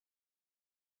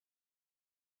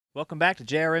Welcome back to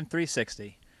JR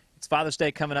 360. It's Father's Day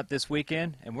coming up this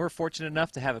weekend, and we're fortunate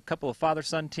enough to have a couple of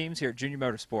father-son teams here at JR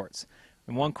Motorsports.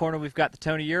 In one corner we've got the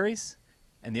Tony Eurys,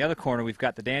 and the other corner we've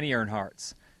got the Danny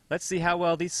Earnhardts. Let's see how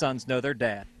well these sons know their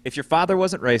dad. If your father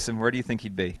wasn't racing, where do you think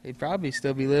he'd be? He'd probably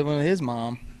still be living with his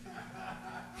mom.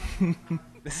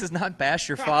 This is not Bash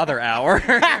Your Father hour.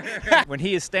 When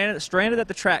he is stranded at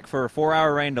the track for a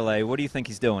 4-hour rain delay, what do you think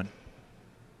he's doing?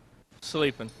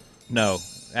 Sleeping. No.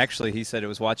 Actually, he said it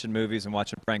was watching movies and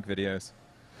watching prank videos.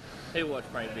 He watch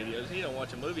prank videos. He don't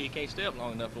watch a movie. He can't stay up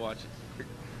long enough to watch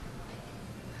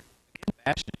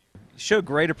it. You show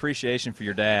great appreciation for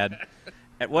your dad.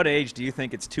 At what age do you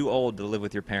think it's too old to live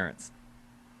with your parents?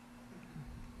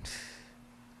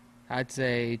 I'd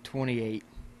say 28.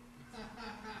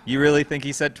 You really think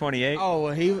he said 28? Oh,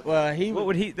 well, he. What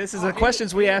would he? This is the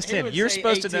questions we asked him. You're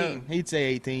supposed 18. to know. He'd say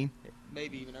 18.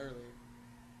 Maybe even earlier.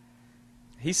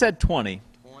 He said 20.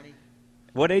 20.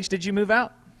 What age did you move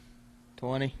out?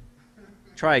 20.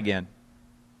 Try again.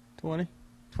 20.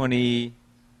 20.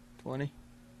 20.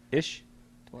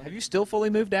 20. Have you still fully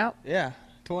moved out? Yeah,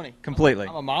 20. Completely.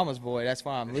 I'm a mama's boy. That's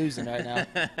why I'm losing right now.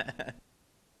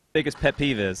 Biggest pet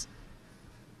peeve is?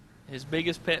 His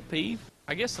biggest pet peeve?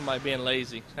 I guess somebody being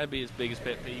lazy. That'd be his biggest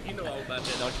pet peeve. You know all about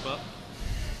that, don't you, Buck?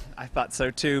 I thought so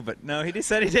too, but no, he just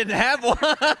said he didn't have one.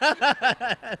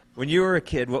 When you were a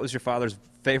kid, what was your father's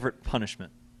favorite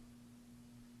punishment?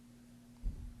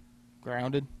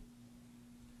 Grounded.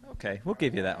 Okay, we'll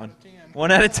give you that one.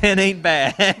 1 out of 10 ain't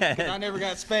bad. I never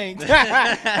got spanked.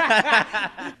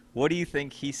 What do you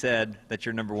think he said that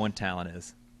your #1 talent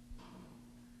is?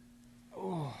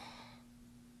 Oh.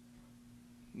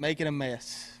 Making a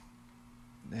mess.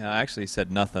 Yeah, actually he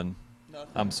said nothing.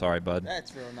 I'm sorry, bud.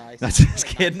 That's real nice. That's just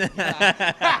kidding.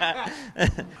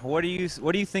 What do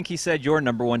you think he said your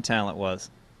 #1 talent was?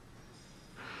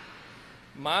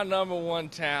 My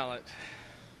 #1 talent.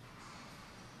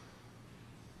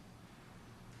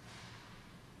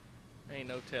 Ain't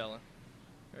no telling.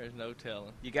 There's no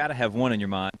telling. You got to have one in your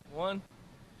mind. One?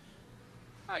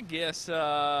 I guess,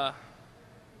 what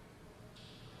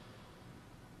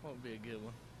would be a good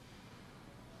one?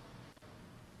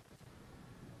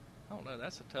 I don't know.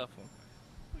 That's a tough one.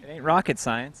 It ain't rocket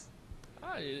science.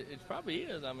 It probably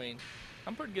is. I mean,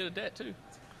 I'm pretty good at that, too.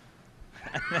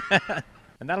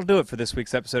 And that'll do it for this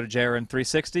week's episode of JRM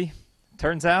 360.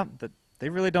 Turns out that they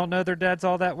really don't know their dads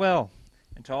all that well.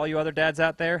 And to all you other dads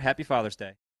out there, happy Father's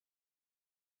Day.